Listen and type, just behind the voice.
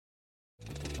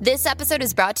This episode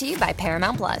is brought to you by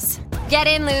Paramount Plus. Get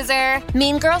in, loser!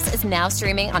 Mean Girls is now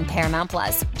streaming on Paramount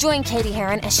Plus. Join Katie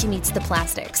Heron as she meets the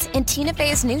plastics in Tina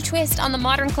Fey's new twist on the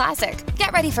modern classic.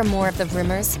 Get ready for more of the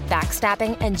rumors,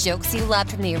 backstabbing, and jokes you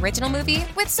loved from the original movie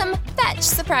with some fetch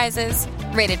surprises.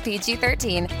 Rated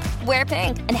PG-13. Wear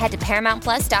pink and head to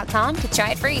ParamountPlus.com to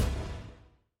try it free.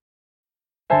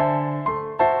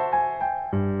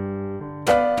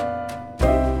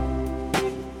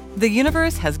 The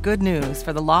universe has good news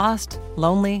for the lost,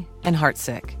 lonely, and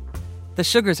heartsick. The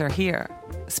Sugars are here,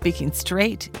 speaking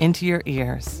straight into your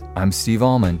ears. I'm Steve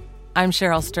Allman. I'm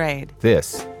Cheryl Strayed.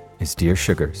 This is Dear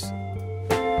Sugars.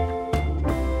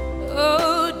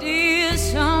 Oh, dear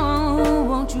song,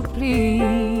 won't you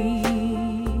please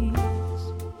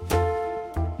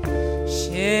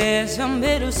share some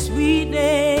bittersweet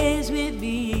days with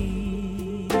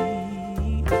me?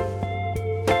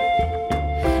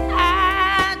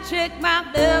 I check my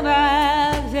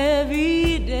mailbox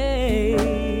every day.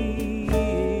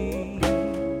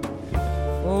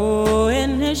 Oh,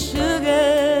 and the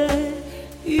sugar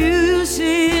you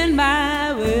send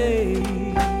my way.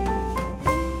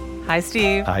 Hi,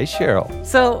 Steve. Hi, Cheryl.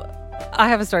 So, I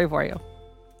have a story for you.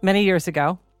 Many years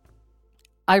ago,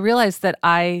 I realized that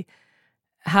I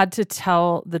had to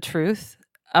tell the truth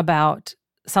about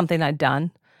something I'd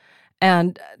done.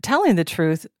 And telling the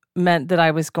truth meant that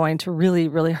I was going to really,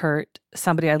 really hurt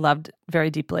somebody I loved very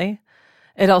deeply.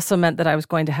 It also meant that I was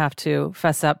going to have to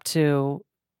fess up to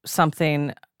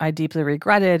something I deeply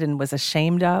regretted and was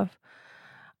ashamed of.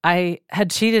 I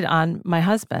had cheated on my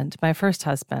husband, my first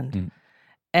husband.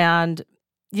 And,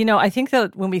 you know, I think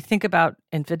that when we think about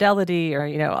infidelity or,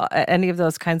 you know, any of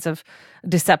those kinds of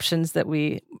deceptions that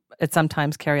we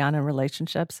sometimes carry on in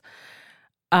relationships,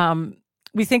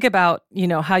 we think about, you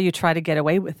know, how you try to get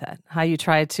away with it, how you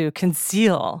try to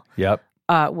conceal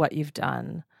what you've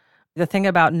done. The thing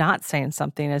about not saying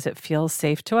something is it feels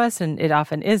safe to us, and it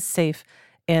often is safe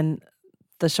in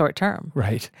the short term.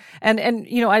 Right. And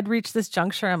you know, I'd reached this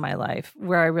juncture in my life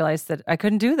where I realized that I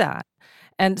couldn't do that.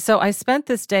 And so I spent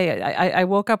this day, I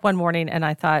woke up one morning and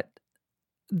I thought,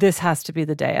 this has to be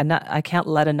the day. And I can't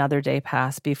let another day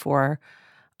pass before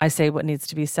I say what needs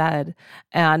to be said.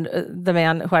 And the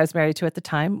man who I was married to at the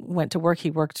time went to work.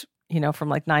 He worked, you know, from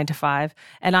like 9 to 5.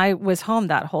 And I was home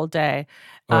that whole day,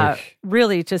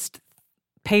 really just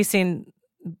pacing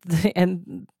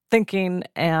and thinking.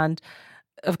 And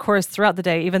of course, throughout the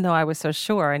day, even though I was so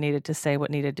sure I needed to say what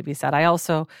needed to be said, I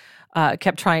also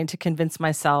kept trying to convince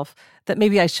myself that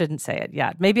maybe I shouldn't say it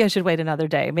yet. Maybe I should wait another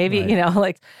day. Maybe, you know,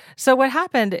 like, so what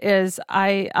happened is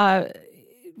I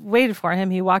waited for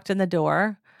him. He walked in the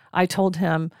door. I told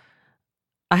him,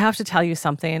 I have to tell you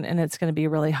something, and it's going to be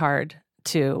really hard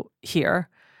to hear.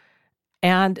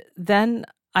 And then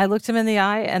I looked him in the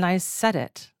eye and I said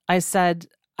it. I said,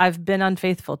 I've been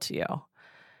unfaithful to you.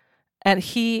 And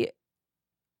he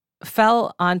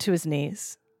fell onto his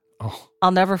knees. Oh.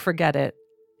 I'll never forget it.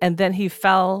 And then he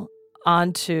fell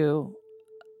onto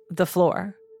the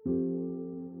floor.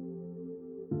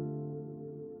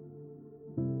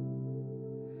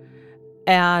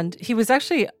 And he was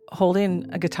actually holding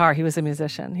a guitar. He was a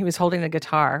musician. He was holding a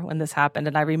guitar when this happened.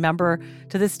 And I remember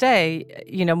to this day,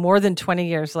 you know, more than 20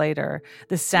 years later,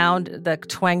 the sound, the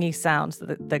twangy sounds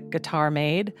that the guitar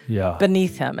made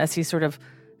beneath him as he sort of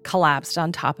collapsed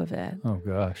on top of it. Oh,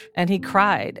 gosh. And he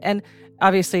cried. And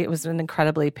obviously, it was an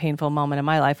incredibly painful moment in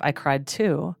my life. I cried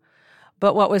too.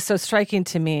 But what was so striking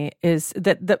to me is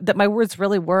that my words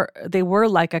really were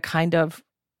like a kind of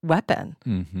weapon.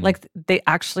 Mm-hmm. Like they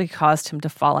actually caused him to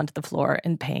fall onto the floor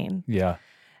in pain. Yeah.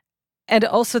 And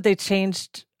also they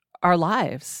changed our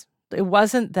lives. It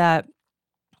wasn't that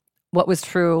what was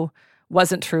true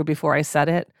wasn't true before I said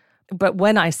it, but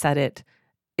when I said it,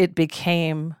 it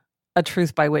became a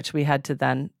truth by which we had to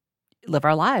then live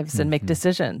our lives and make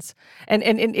decisions. And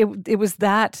it was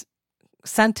that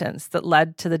sentence that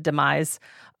led to the demise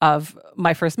of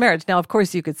my first marriage. Now, of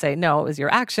course, you could say, no, it was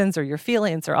your actions or your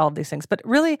feelings or all of these things. But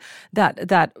really,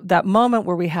 that moment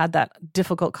where we had that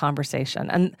difficult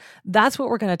conversation. And that's what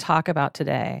we're going to talk about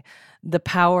today. The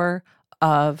power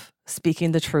of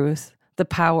speaking the truth, the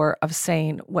power of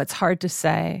saying what's hard to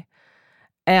say,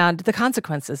 and the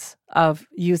consequences of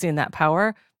using that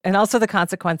power, and also the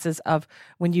consequences of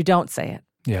when you don't say it.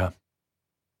 Yeah.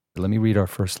 Let me read our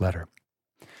first letter.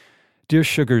 Dear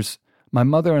Sugars, my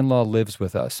mother-in-law lives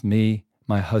with us, me,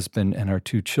 my husband, and our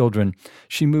 2 children.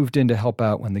 She moved in to help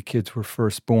out when the kids were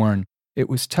first born. It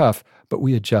was tough, but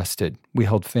we adjusted. We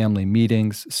held family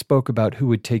meetings, spoke about who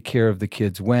would take care of the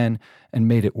kids when, and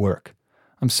made it work.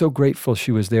 I'm so grateful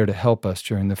she was there to help us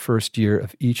during the first year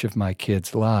of each of my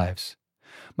kids' lives.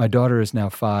 My daughter is now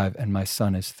 5 and my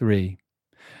son is 3.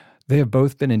 They have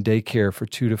both been in daycare for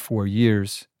 2 to 4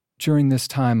 years. During this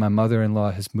time, my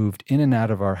mother-in-law has moved in and out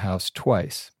of our house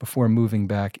twice before moving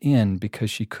back in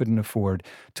because she couldn't afford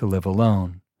to live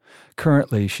alone.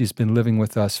 Currently, she's been living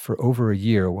with us for over a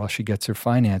year while she gets her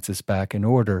finances back in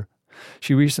order.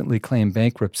 She recently claimed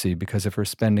bankruptcy because of her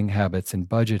spending habits and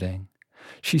budgeting.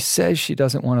 She says she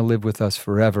doesn't want to live with us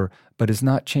forever, but is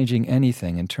not changing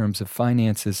anything in terms of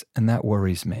finances, and that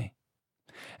worries me.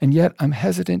 And yet, I'm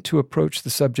hesitant to approach the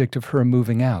subject of her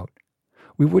moving out.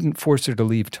 We wouldn't force her to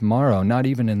leave tomorrow, not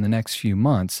even in the next few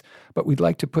months, but we'd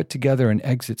like to put together an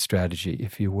exit strategy,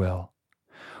 if you will.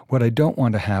 What I don't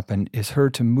want to happen is her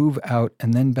to move out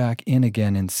and then back in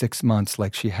again in 6 months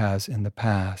like she has in the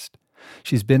past.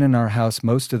 She's been in our house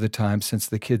most of the time since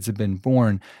the kids have been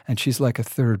born, and she's like a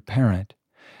third parent.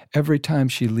 Every time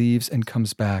she leaves and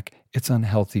comes back, it's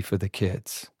unhealthy for the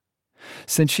kids.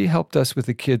 Since she helped us with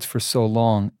the kids for so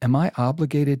long, am I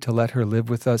obligated to let her live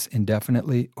with us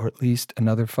indefinitely or at least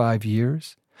another 5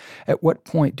 years? At what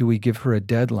point do we give her a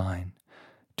deadline?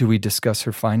 Do we discuss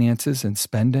her finances and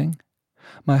spending?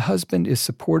 My husband is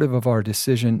supportive of our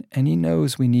decision, and he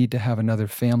knows we need to have another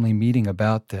family meeting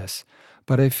about this,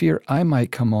 but I fear I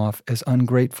might come off as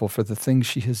ungrateful for the things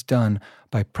she has done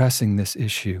by pressing this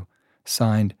issue.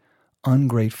 Signed,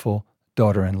 Ungrateful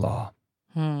Daughter-in-Law.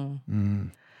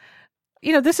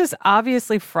 This is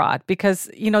obviously fraught because,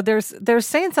 there's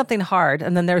saying something hard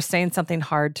and then there's saying something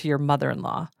hard to your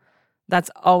mother-in-law. That's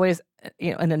always,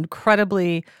 an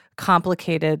incredibly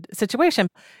complicated situation.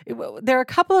 There are a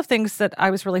couple of things that I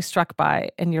was really struck by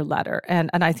in your letter, and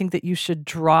I think that you should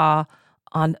draw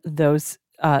on those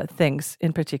things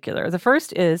in particular. The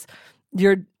first is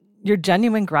your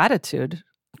genuine gratitude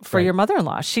for your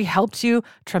mother-in-law. She helped you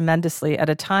tremendously at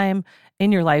a time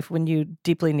in your life when you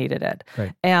deeply needed it.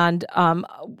 Right. And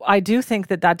I do think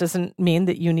that doesn't mean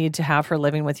that you need to have her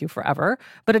living with you forever,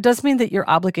 but it does mean that you're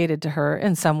obligated to her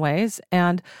in some ways.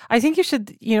 And I think you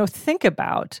should, think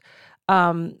about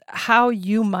how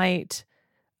you might,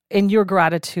 in your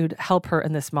gratitude, help her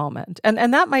in this moment. And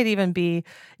that might even be,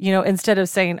 instead of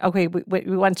saying, okay,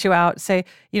 we want you out, say,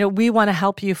 we want to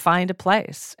help you find a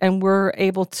place and we're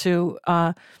able to,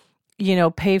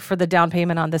 pay for the down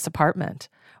payment on this apartment.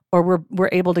 Or we're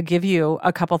able to give you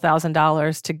a couple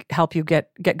 $1,000s to help you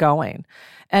get going.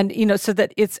 And, so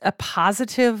that it's a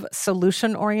positive,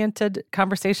 solution-oriented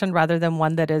conversation rather than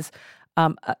one that is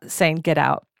saying, get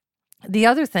out. The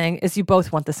other thing is you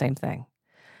both want the same thing.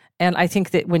 And I think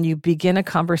that when you begin a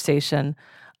conversation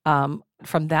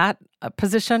from that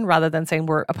position, rather than saying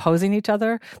we're opposing each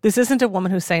other, this isn't a woman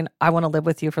who's saying, I want to live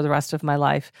with you for the rest of my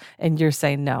life, and you're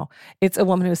saying no. It's a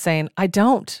woman who's saying, I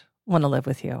don't want to live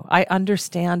with you. I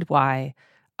understand why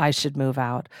I should move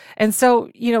out. And so,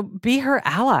 be her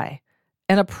ally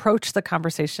and approach the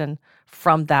conversation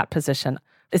from that position.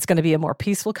 It's going to be a more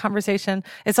peaceful conversation.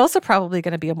 It's also probably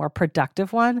going to be a more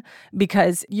productive one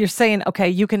because you're saying, okay,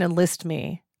 you can enlist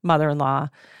me, mother-in-law,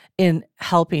 in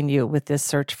helping you with this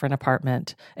search for an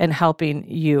apartment and helping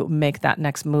you make that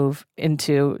next move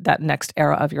into that next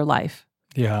era of your life.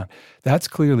 Yeah, that's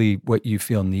clearly what you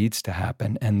feel needs to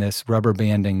happen. And this rubber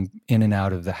banding in and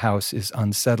out of the house is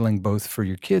unsettling both for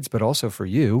your kids, but also for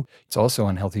you. It's also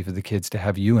unhealthy for the kids to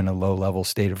have you in a low-level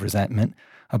state of resentment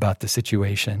about the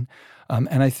situation.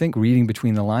 And I think reading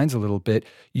between the lines a little bit,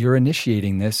 you're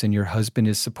initiating this and your husband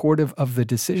is supportive of the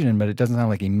decision, but it doesn't sound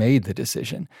like he made the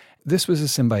decision. This was a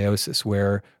symbiosis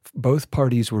where both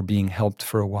parties were being helped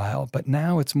for a while, but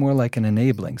now it's more like an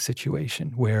enabling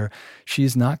situation where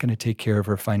she's not going to take care of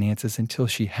her finances until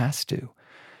she has to.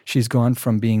 She's gone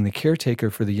from being the caretaker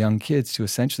for the young kids to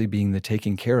essentially being the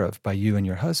taken care of by you and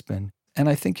your husband. And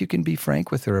I think you can be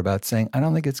frank with her about saying, I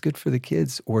don't think it's good for the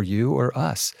kids or you or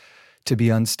us to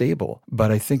be unstable. But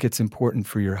I think it's important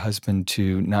for your husband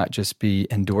to not just be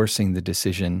endorsing the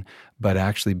decision, but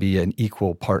actually be an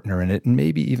equal partner in it. And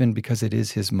maybe even because it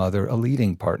is his mother, a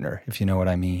leading partner, if you know what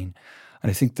I mean.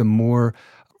 And I think the more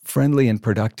friendly and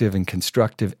productive and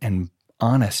constructive and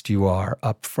honest you are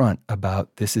up front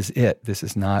about this is it, this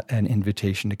is not an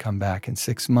invitation to come back in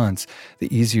 6 months,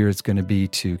 the easier it's going to be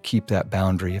to keep that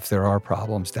boundary if there are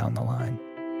problems down the line.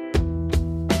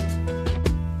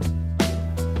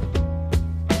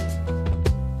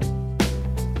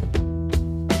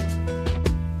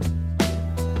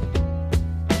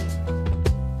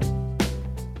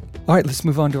 All right, let's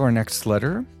move on to our next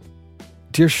letter.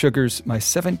 Dear Sugars, my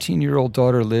 17-year-old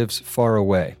daughter lives far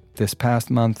away. This past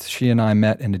month, she and I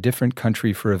met in a different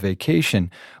country for a vacation.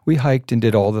 We hiked and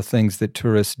did all the things that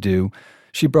tourists do.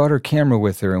 She brought her camera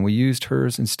with her, and we used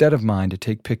hers instead of mine to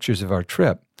take pictures of our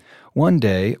trip. One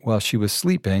day, while she was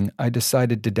sleeping, I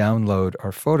decided to download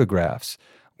our photographs.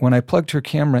 When I plugged her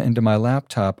camera into my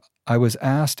laptop, I was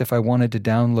asked if I wanted to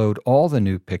download all the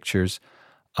new pictures.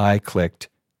 I clicked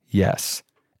yes.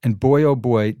 And boy, oh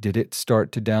boy, did it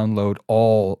start to download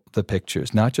all the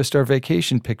pictures, not just our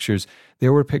vacation pictures.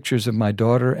 There were pictures of my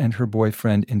daughter and her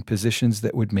boyfriend in positions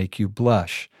that would make you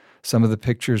blush. Some of the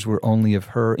pictures were only of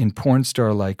her in porn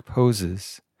star-like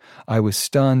poses. I was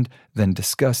stunned, then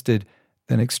disgusted,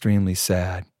 then extremely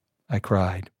sad. I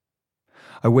cried.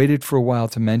 I waited for a while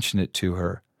to mention it to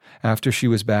her. After she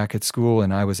was back at school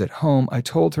and I was at home, I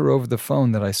told her over the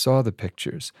phone that I saw the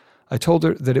pictures. I told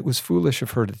her that it was foolish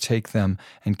of her to take them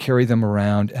and carry them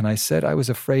around, and I said I was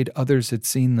afraid others had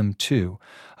seen them too.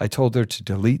 I told her to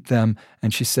delete them,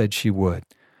 and she said she would.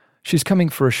 She's coming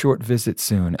for a short visit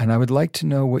soon, and I would like to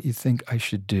know what you think I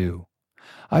should do.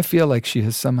 I feel like she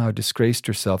has somehow disgraced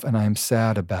herself, and I am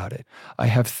sad about it. I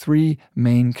have 3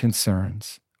 main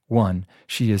concerns. 1,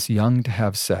 she is young to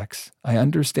have sex. I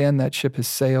understand that ship has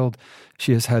sailed.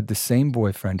 She has had the same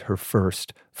boyfriend, her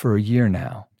first, for a year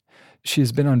now. She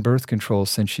has been on birth control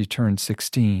since she turned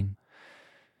 16.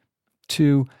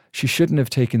 2, she shouldn't have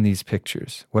taken these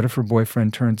pictures. What if her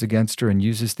boyfriend turns against her and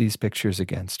uses these pictures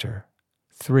against her?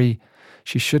 3,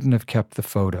 she shouldn't have kept the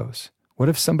photos. What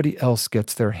if somebody else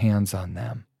gets their hands on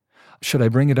them? Should I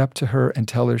bring it up to her and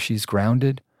tell her she's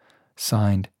grounded?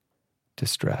 Signed,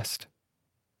 Distressed.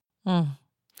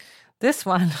 This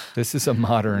one. This is a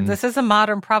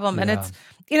modern problem. Yeah. And it's,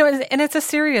 and it's a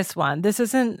serious one. This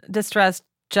isn't distressed,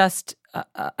 just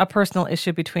a personal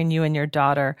issue between you and your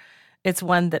daughter. It's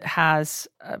one that has,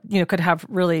 could have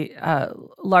really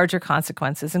larger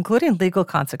consequences, including legal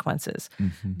consequences,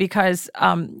 because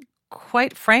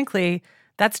quite frankly,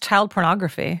 that's child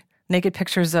pornography, naked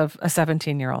pictures of a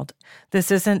 17-year-old. This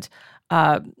isn't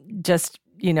just,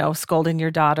 scolding your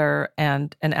daughter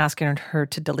and asking her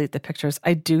to delete the pictures.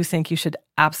 I do think you should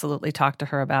absolutely talk to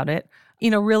her about it.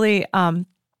 Really,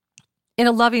 in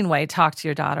a loving way, talk to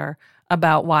your daughter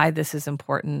about why this is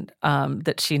important,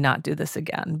 that she not do this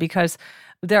again. Because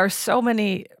there are so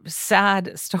many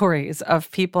sad stories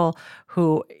of people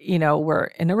who,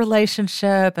 were in a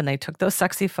relationship and they took those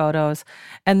sexy photos.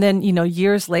 And then,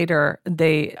 years later,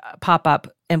 they pop up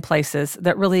in places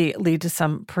that really lead to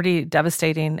some pretty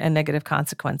devastating and negative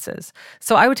consequences.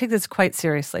 So I would take this quite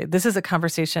seriously. This is a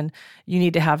conversation you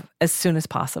need to have as soon as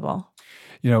possible.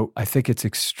 I think it's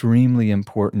extremely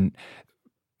important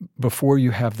before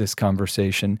you have this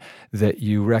conversation that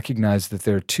you recognize that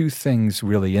there are 2 things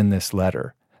really in this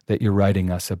letter that you're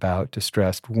writing us about,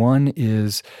 Distressed. One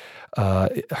is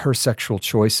her sexual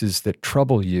choices that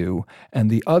trouble you, and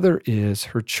the other is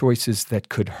her choices that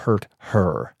could hurt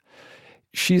her.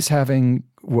 She's having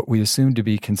what we assume to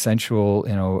be consensual,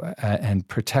 and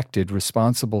protected,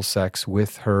 responsible sex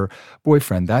with her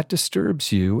boyfriend. That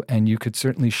disturbs you, and you could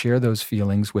certainly share those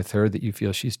feelings with her that you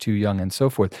feel she's too young and so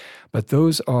forth. But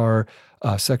those are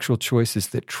sexual choices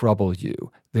that trouble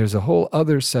you. There's a whole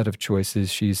other set of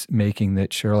choices she's making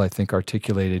that Cheryl, I think,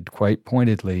 articulated quite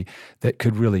pointedly that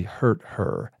could really hurt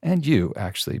her, and you,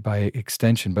 actually, by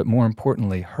extension, but more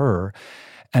importantly, her.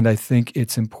 And I think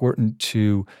it's important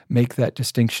to make that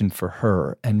distinction for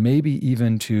her, and maybe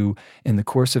even to, in the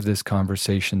course of this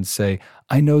conversation, say,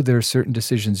 I know there are certain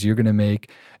decisions you're going to make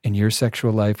in your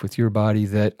sexual life with your body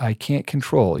that I can't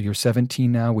control. You're 17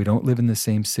 now. We don't live in the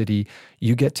same city.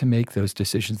 You get to make those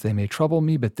decisions. They may trouble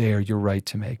me, but they are your right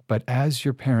to make. But as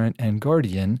your parent and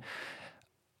guardian,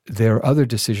 there are other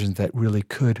decisions that really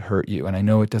could hurt you. And I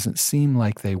know it doesn't seem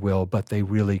like they will, but they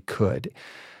really could.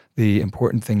 The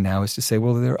important thing now is to say,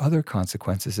 well, there are other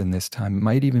consequences in this time. It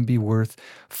might even be worth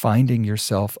finding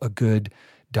yourself a good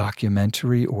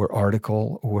documentary or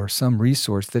article or some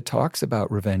resource that talks about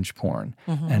revenge porn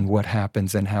and what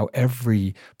happens and how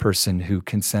every person who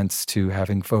consents to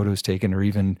having photos taken or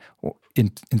even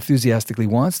enthusiastically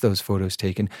wants those photos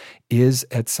taken is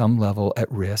at some level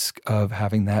at risk of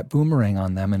having that boomerang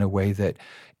on them in a way that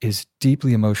is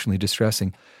deeply emotionally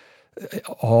distressing.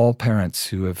 All parents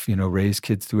who have, raised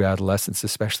kids through adolescence,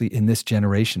 especially in this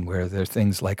generation where there are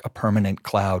things like a permanent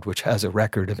cloud, which has a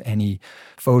record of any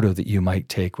photo that you might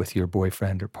take with your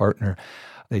boyfriend or partner,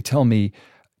 they tell me,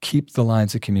 keep the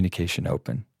lines of communication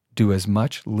open. Do as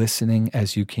much listening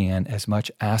as you can, as much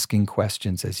asking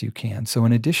questions as you can. So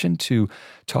in addition to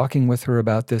talking with her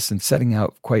about this and setting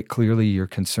out quite clearly your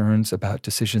concerns about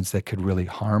decisions that could really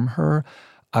harm her,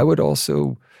 I would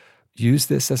also use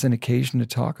this as an occasion to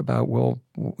talk about, well,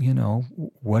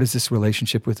 what is this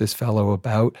relationship with this fellow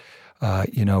about?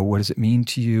 What does it mean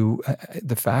to you?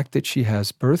 The fact that she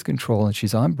has birth control and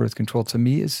she's on birth control, to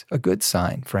me, is a good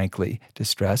sign, frankly,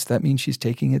 distress. That means she's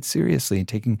taking it seriously and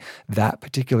taking that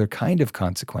particular kind of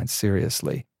consequence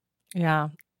seriously. Yeah.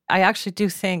 I actually do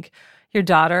think your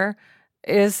daughter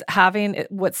is having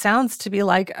what sounds to be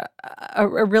like a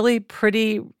really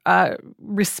pretty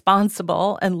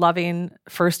responsible and loving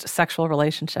first sexual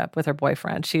relationship with her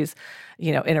boyfriend. She's,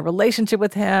 in a relationship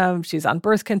with him. She's on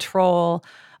birth control.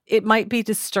 It might be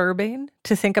disturbing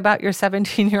to think about your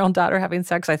 17-year-old daughter having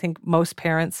sex. I think most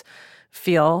parents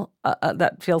feel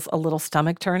that feels a little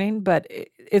stomach turning, but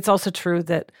it's also true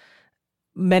that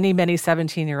many, many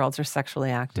 17-year-olds are sexually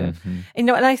active. Mm-hmm.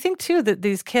 And I think too that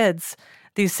these kids,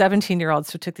 these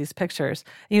 17-year-olds who took these pictures,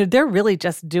 they're really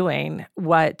just doing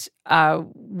what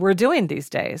we're doing these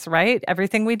days, right?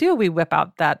 Everything we do, we whip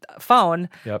out that phone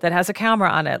that has a camera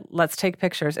on it. Let's take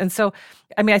pictures. And so,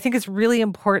 I think it's really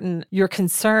important your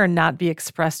concern not be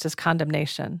expressed as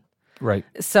condemnation. Right.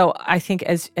 So I think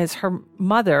as her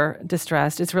mother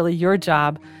distressed, it's really your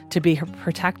job to be her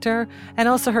protector and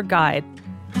also her guide.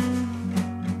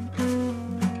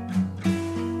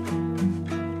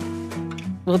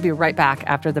 We'll be right back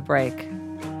after the break.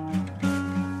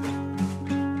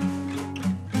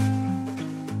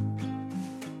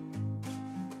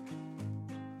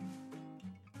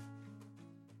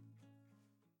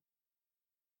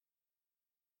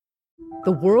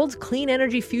 The world's clean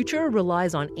energy future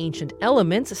relies on ancient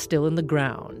elements still in the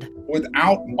ground.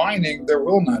 Without mining, there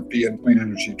will not be a clean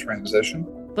energy transition.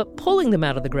 But pulling them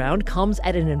out of the ground comes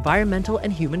at an environmental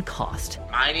and human cost.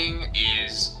 Mining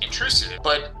is intrusive,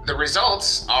 but the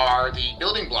results are the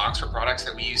building blocks for products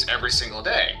that we use every single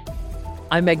day.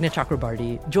 I'm Meghna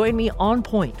Chakrabarty. Join me on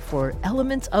Point for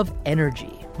Elements of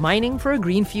Energy, Mining for a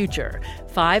Green Future.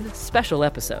 5 special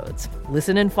episodes.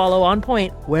 Listen and follow On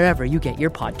Point wherever you get your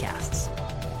podcasts.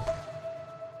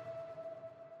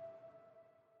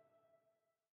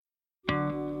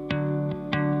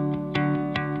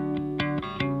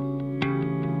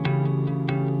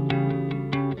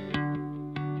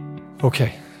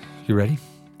 Okay, you ready?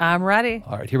 I'm ready.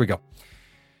 All right, here we go.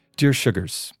 Dear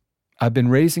Sugars, I've been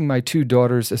raising my 2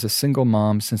 daughters as a single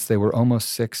mom since they were almost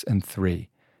 6 and 3.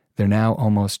 They're now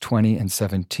almost 20 and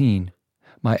 17.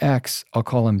 My ex, I'll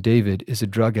call him David, is a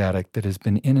drug addict that has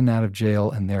been in and out of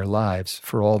jail in their lives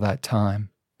for all that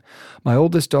time. My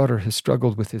oldest daughter has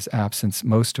struggled with his absence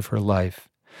most of her life.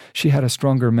 She had a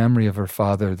stronger memory of her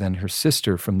father than her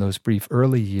sister from those brief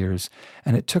early years,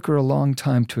 and it took her a long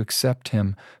time to accept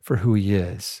him for who he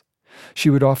is. She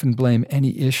would often blame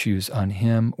any issues on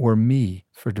him or me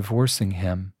for divorcing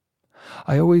him.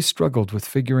 I always struggled with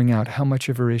figuring out how much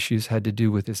of her issues had to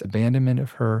do with his abandonment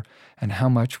of her and how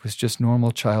much was just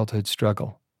normal childhood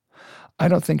struggle. I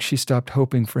don't think she stopped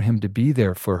hoping for him to be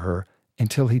there for her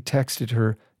until he texted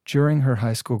her during her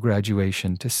high school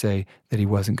graduation to say that he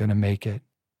wasn't going to make it.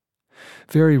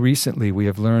 Very recently, we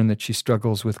have learned that she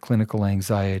struggles with clinical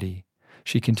anxiety.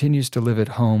 She continues to live at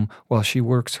home while she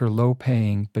works her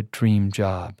low-paying but dream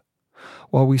job.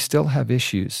 While we still have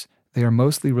issues, they are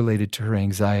mostly related to her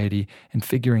anxiety and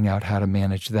figuring out how to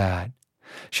manage that.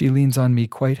 She leans on me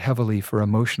quite heavily for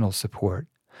emotional support.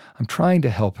 I'm trying to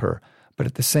help her, but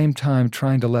at the same time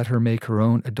trying to let her make her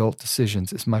own adult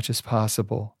decisions as much as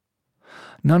possible.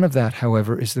 None of that,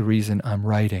 however, is the reason I'm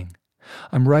writing.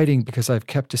 I'm writing because I've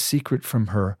kept a secret from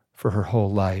her for her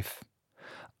whole life.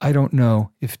 I don't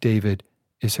know if David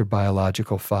is her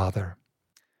biological father.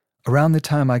 Around the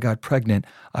time I got pregnant,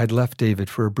 I'd left David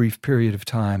for a brief period of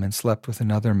time and slept with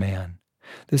another man.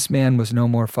 This man was no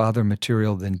more father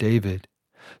material than David.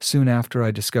 Soon after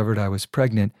I discovered I was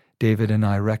pregnant, David and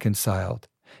I reconciled.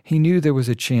 He knew there was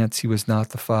a chance he was not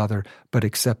the father, but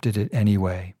accepted it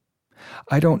anyway.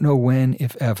 I don't know when,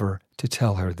 if ever, to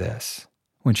tell her this.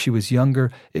 When she was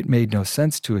younger, it made no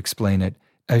sense to explain it.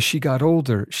 As she got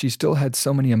older, she still had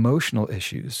so many emotional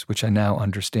issues, which I now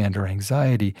understand her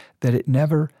anxiety, that it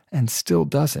never, and still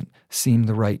doesn't, seem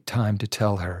the right time to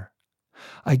tell her.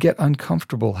 I get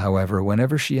uncomfortable, however,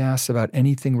 whenever she asks about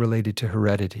anything related to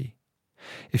heredity.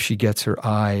 If she gets her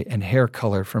eye and hair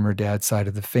color from her dad's side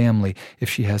of the family, if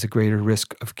she has a greater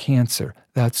risk of cancer,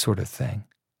 that sort of thing.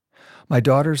 My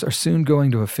daughters are soon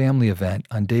going to a family event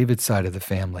on David's side of the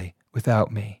family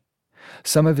without me.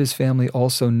 Some of his family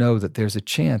also know that there's a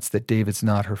chance that David's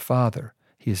not her father.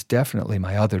 He is definitely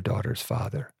my other daughter's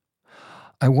father.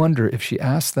 I wonder if she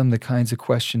asks them the kinds of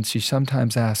questions she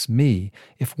sometimes asks me,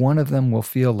 if one of them will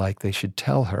feel like they should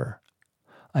tell her.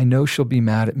 I know she'll be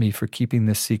mad at me for keeping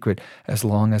this secret as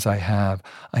long as I have.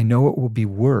 I know it will be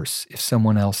worse if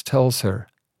someone else tells her.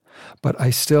 But I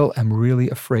still am really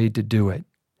afraid to do it.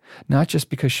 Not just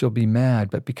because she'll be mad,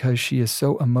 but because she is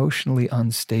so emotionally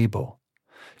unstable.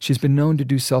 She's been known to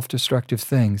do self-destructive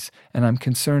things, and I'm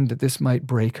concerned that this might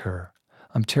break her.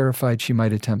 I'm terrified she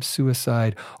might attempt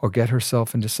suicide or get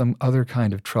herself into some other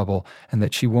kind of trouble, and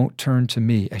that she won't turn to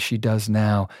me as she does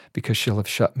now because she'll have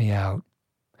shut me out.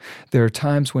 There are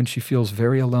times when she feels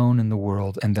very alone in the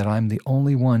world and that I'm the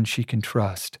only one she can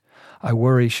trust. I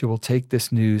worry she will take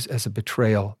this news as a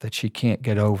betrayal that she can't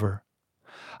get over.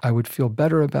 I would feel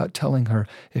better about telling her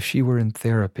if she were in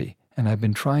therapy, and I've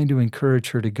been trying to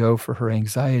encourage her to go for her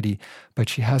anxiety, but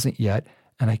she hasn't yet,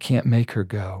 and I can't make her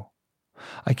go.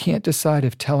 I can't decide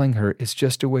if telling her is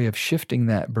just a way of shifting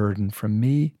that burden from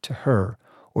me to her,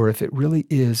 or if it really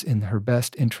is in her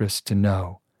best interest to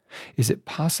know. Is it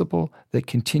possible that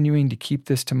continuing to keep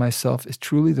this to myself is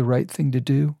truly the right thing to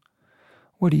do?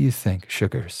 What do you think,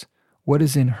 Sugars? What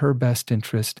is in her best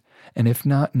interest, and if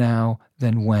not now,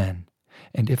 then when?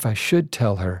 And if I should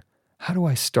tell her, how do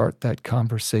I start that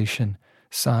conversation?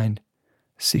 Signed,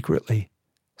 Secretly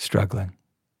Struggling.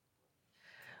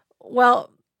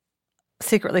 Well,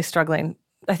 secretly struggling.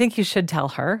 I think you should tell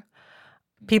her.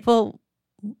 People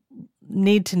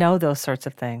need to know those sorts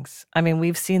of things. I mean,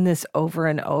 we've seen this over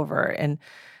and over in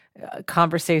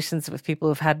conversations with people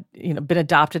who've had, been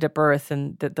adopted at birth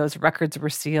and that those records were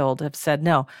sealed, have said,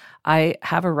 no, I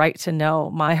have a right to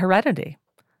know my heredity.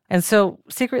 And so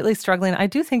secretly struggling, I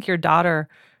do think your daughter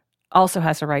also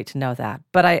has a right to know that.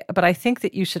 But I think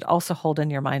that you should also hold in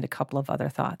your mind a couple of other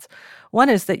thoughts. One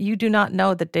is that you do not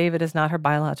know that David is not her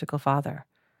biological father.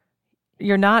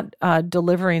 You're not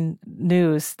delivering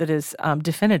news that is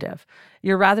definitive.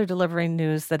 You're rather delivering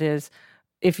news that is,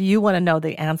 if you want to know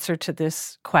the answer to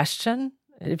this question,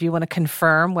 if you want to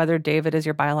confirm whether David is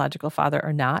your biological father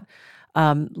or not,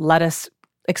 let us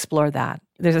explore that.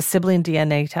 There's a sibling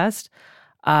DNA test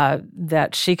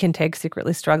that she can take,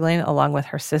 secretly struggling, along with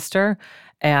her sister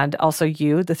and also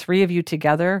you, the three of you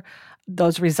together.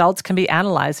 Those results can be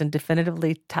analyzed and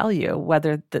definitively tell you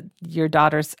whether your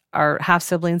daughters are half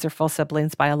siblings or full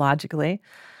siblings biologically.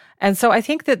 And so I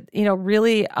think that,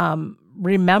 really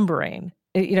remembering,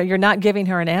 you're not giving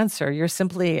her an answer. You're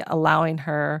simply allowing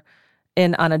her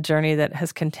in on a journey that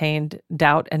has contained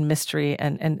doubt and mystery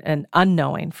and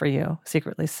unknowing for you,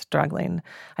 secretly struggling.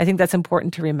 I think that's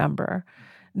important to remember.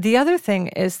 The other thing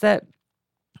is that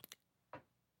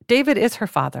David is her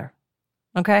father,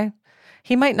 okay?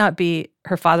 He might not be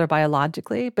her father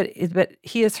biologically, but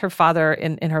he is her father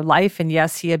in her life. And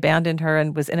yes, he abandoned her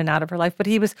and was in and out of her life, but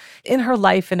he was in her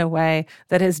life in a way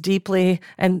that has deeply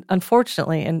and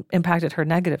unfortunately impacted her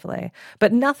negatively.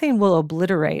 But nothing will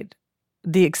obliterate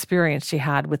the experience she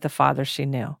had with the father she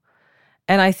knew.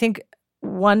 And I think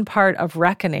one part of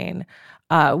reckoning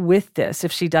with this,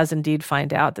 if she does indeed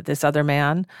find out that this other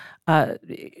man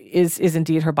is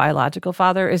indeed her biological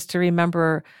father, is to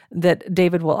remember that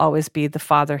David will always be the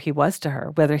father he was to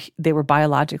her, whether they were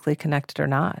biologically connected or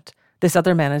not. This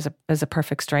other man is a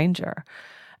perfect stranger.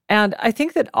 And I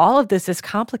think that all of this is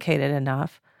complicated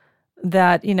enough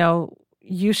that,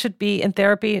 you should be in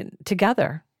therapy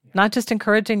together. Not just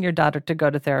encouraging your daughter to go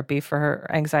to therapy for her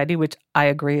anxiety, which I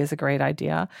agree is a great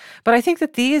idea. But I think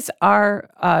that these are,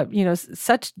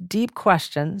 such deep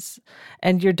questions,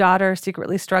 and your daughter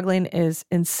secretly struggling is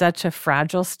in such a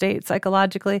fragile state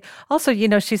psychologically. Also,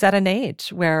 she's at an age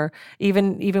where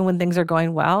even when things are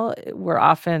going well, we're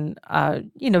often,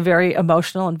 very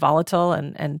emotional and volatile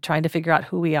and trying to figure out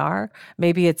who we are.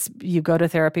 Maybe it's you go to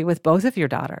therapy with both of your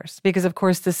daughters, because of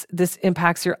course this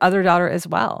impacts your other daughter as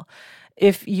well.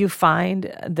 If you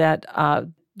find that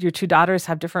your two daughters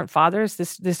have different fathers,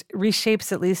 this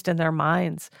reshapes, at least in their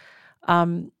minds,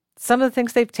 some of the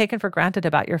things they've taken for granted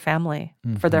about your family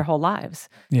for their whole lives.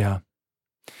 Yeah.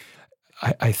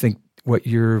 I think what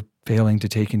you're failing to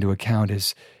take into account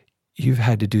is you've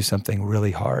had to do something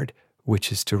really hard,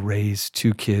 which is to raise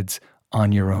two kids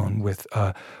on your own with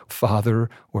a father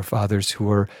or fathers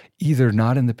who are either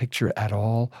not in the picture at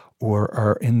all or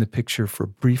are in the picture for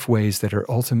brief ways that are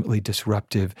ultimately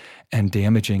disruptive and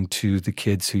damaging to the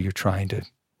kids who you're trying to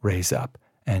raise up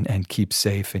and keep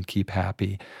safe and keep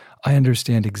happy. I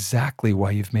understand exactly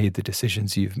why you've made the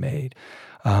decisions you've made.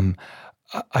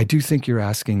 I do think you're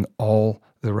asking all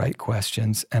the right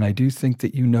questions, and I do think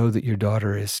that you know that your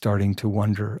daughter is starting to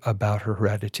wonder about her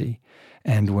heredity.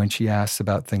 And when she asks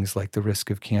about things like the risk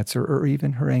of cancer or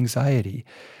even her anxiety,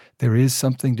 there is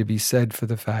something to be said for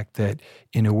the fact that,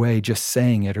 in a way, just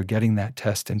saying it or getting that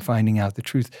test and finding out the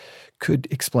truth could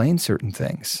explain certain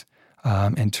things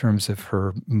in terms of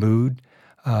her mood,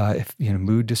 if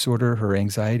mood disorder, her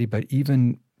anxiety, but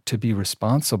even to be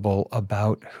responsible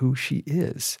about who she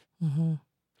is. Mm-hmm.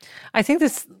 I think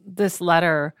this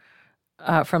letter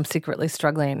from Secretly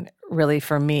Struggling really,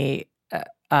 for me,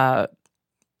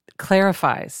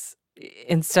 clarifies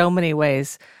in so many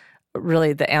ways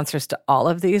really the answers to all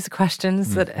of these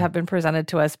questions that have been presented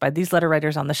to us by these letter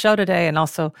writers on the show today, and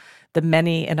also the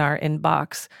many in our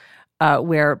inbox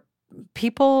where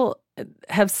people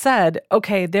have said,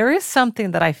 okay, there is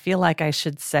something that I feel like I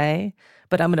should say,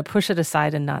 but I'm going to push it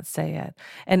aside and not say it.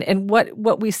 And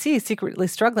what we see Secretly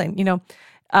Struggling,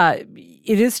 it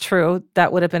is true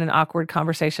that would have been an awkward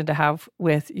conversation to have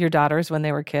with your daughters when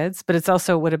they were kids, but it's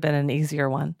also would have been an easier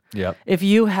one. Yep. If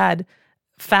you had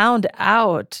found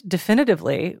out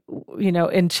definitively,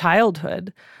 in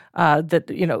childhood,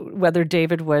 that, whether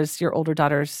David was your older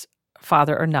daughter's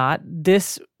father or not,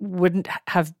 this wouldn't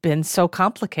have been so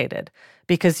complicated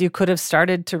because you could have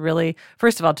started to really,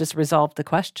 first of all, just resolve the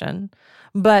question,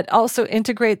 but also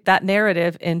integrate that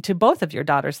narrative into both of your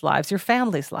daughters' lives, your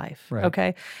family's life, right.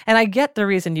 Okay? And I get the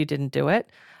reason you didn't do it.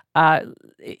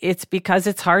 It's because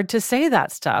it's hard to say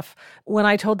that stuff. When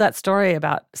I told that story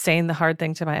about saying the hard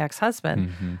thing to my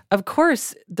ex-husband, of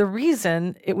course, the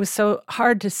reason it was so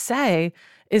hard to say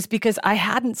is because I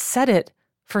hadn't said it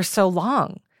for so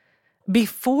long.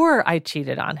 Before I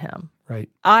cheated on him, right.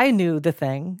 I knew the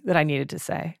thing that I needed to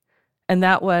say. And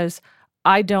that was,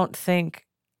 I don't think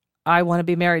I want to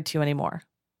be married to you anymore.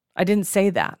 I didn't say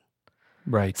that.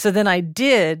 Right. So then I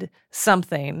did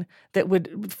something that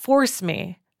would force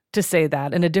me to say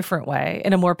that in a different way,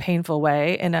 in a more painful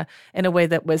way, in a way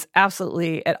that was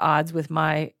absolutely at odds with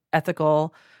my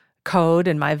ethical code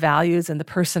and my values and the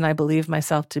person I believe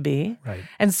myself to be. Right.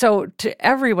 And so to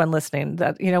everyone listening,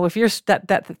 that if you're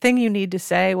that thing you need to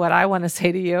say, what I want to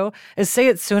say to you is say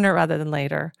it sooner rather than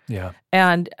later. Yeah.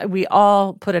 And we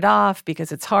all put it off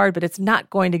because it's hard, but it's not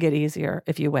going to get easier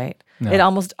if you wait. No. It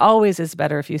almost always is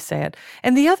better if you say it.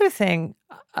 And the other thing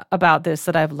about this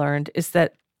that I've learned is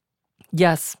that,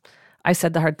 yes, I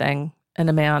said the hard thing and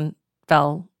a man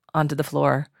fell onto the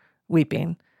floor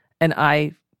weeping, and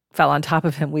I fell on top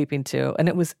of him weeping too. And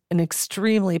it was an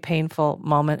extremely painful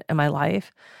moment in my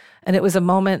life. And it was a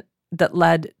moment that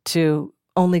led to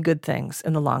only good things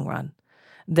in the long run.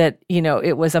 That,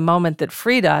 it was a moment that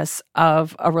freed us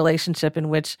of a relationship in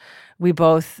which we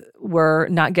both were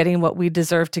not getting what we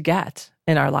deserved to get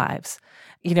in our lives.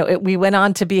 We went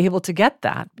on to be able to get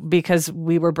that because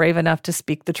we were brave enough to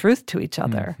speak the truth to each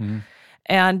other. Mm-hmm.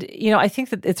 And, I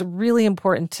think that it's really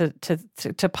important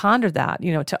to ponder that,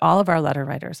 to all of our letter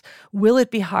writers. Will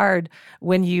it be hard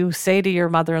when you say to your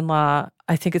mother-in-law,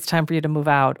 I think it's time for you to move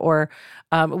out? Or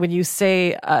when you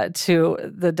say to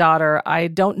the daughter, I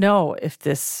don't know if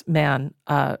this man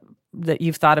that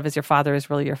you've thought of as your father is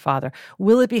really your father.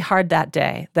 Will it be hard that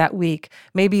day, that week,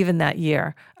 maybe even that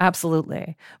year?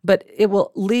 Absolutely. But it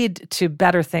will lead to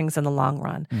better things in the long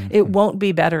run. Mm-hmm. It won't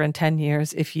be better in 10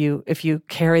 years if you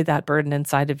carry that burden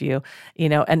inside of you,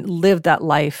 and live that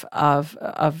life of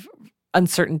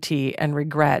uncertainty and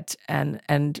regret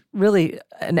and really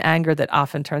an anger that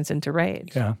often turns into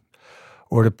rage. Yeah.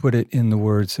 Or to put it in the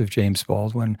words of James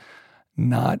Baldwin,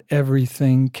 not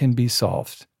everything can be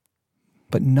solved.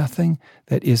 But nothing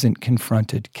that isn't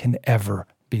confronted can ever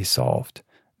be solved.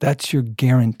 That's your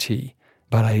guarantee.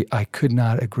 But I could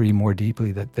not agree more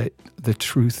deeply that the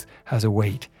truth has a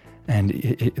weight, and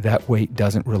that weight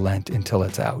doesn't relent until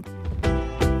it's out.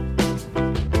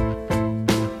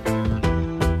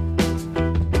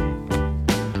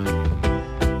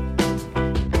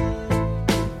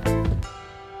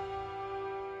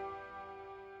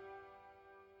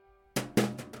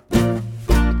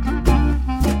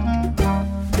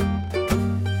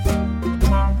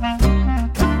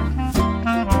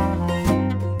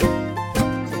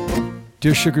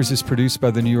 Dear Sugars is produced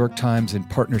by the New York Times in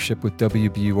partnership with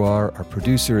WBUR. Our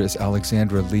producer is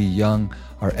Alexandra Lee Young.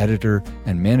 Our editor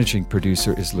and managing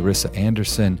producer is Larissa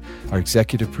Anderson. Our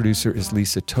executive producer is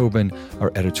Lisa Tobin.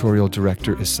 Our editorial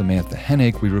director is Samantha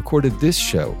Hennig. We recorded this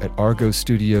show at Argo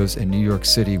Studios in New York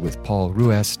City with Paul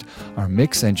Ruest. Our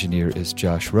mix engineer is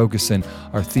Josh Rogeson.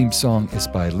 Our theme song is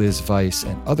by Liz Weiss,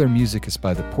 and other music is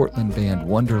by the Portland band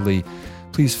Wonderly.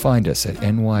 Please find us at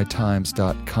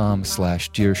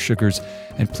nytimes.com/Dear Sugars,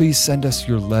 and please send us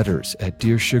your letters at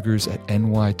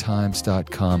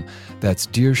dearsugars@nytimes.com. That's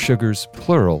Dear Sugars,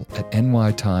 plural, at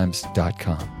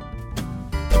nytimes.com.